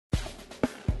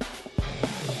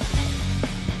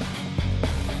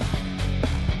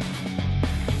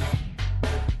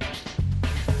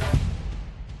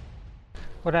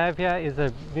What I have here is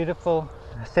a beautiful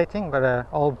setting, but an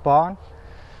old barn,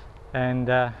 and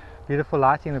beautiful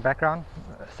lighting in the background,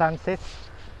 sunset,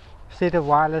 set of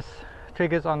wireless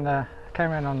triggers on the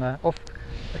camera and on the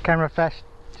camera flash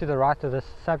to the right of this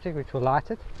subject, which will light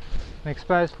it, and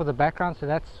exposed for the background, so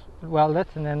that's well lit,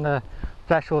 and then the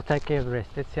flash will take care of the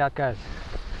rest. Let's see how it goes.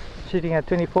 Shooting at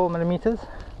 24mm,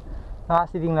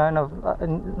 nice leading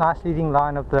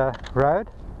line of the road.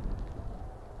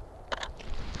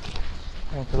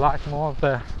 Going to light more of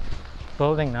the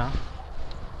building now.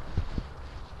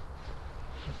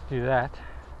 Let's do that.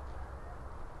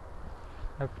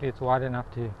 Hopefully it's wide enough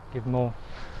to give more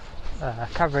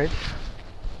coverage.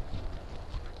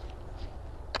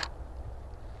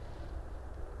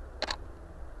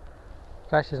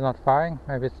 Flash is not firing,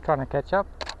 maybe it's trying to catch up.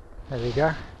 There we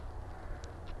go.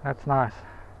 That's nice.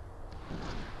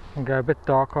 And go a bit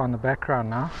darker on the background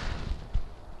now.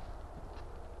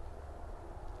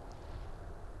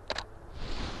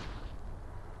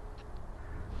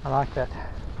 I like that.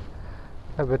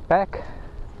 A bit back.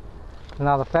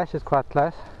 Now the flash is quite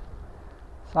close,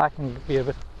 so I can be a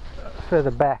bit further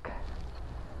back.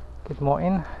 Get more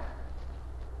in.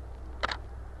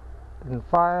 Didn't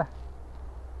fire.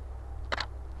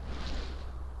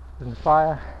 Didn't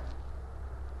fire.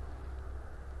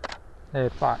 There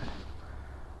it fired.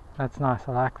 That's nice,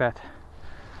 I like that.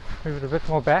 Move it a bit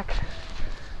more back,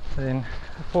 and then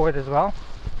forward as well.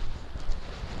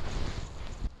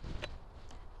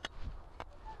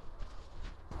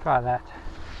 Try that.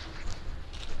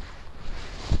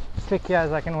 Trick here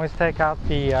is I can always take out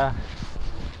the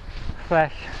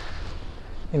flash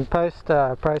in post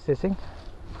processing.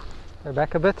 Go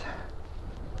back a bit,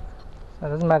 so it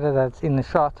doesn't matter that it's in the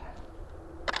shot.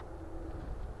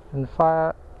 And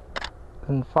fire,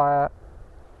 and fire.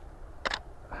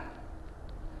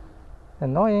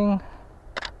 Annoying.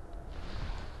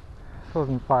 Still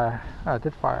didn't fire. Oh, it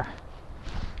did fire.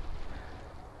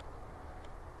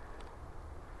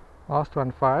 Last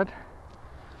one fired.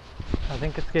 I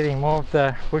think it's getting more of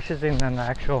the bushes in than the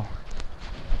actual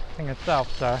thing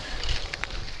itself, so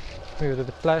move it a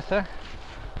bit closer.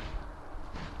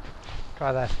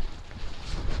 Try that.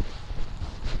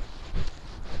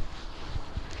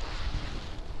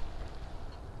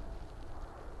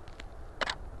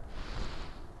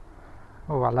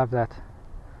 Oh, I love that.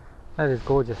 That is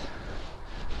gorgeous.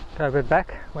 Go a bit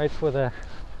back, wait for the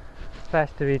flash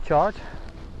to recharge.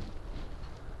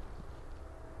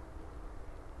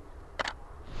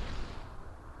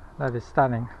 That is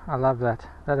stunning. I love that.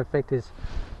 That effect is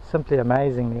simply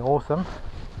amazingly awesome.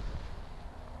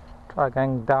 Try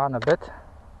going down a bit.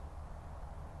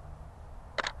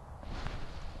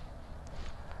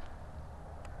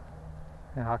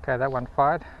 Yeah, okay, that one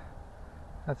fired.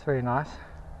 That's very nice.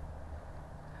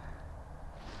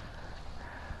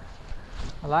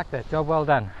 I like that. Job well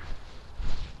done.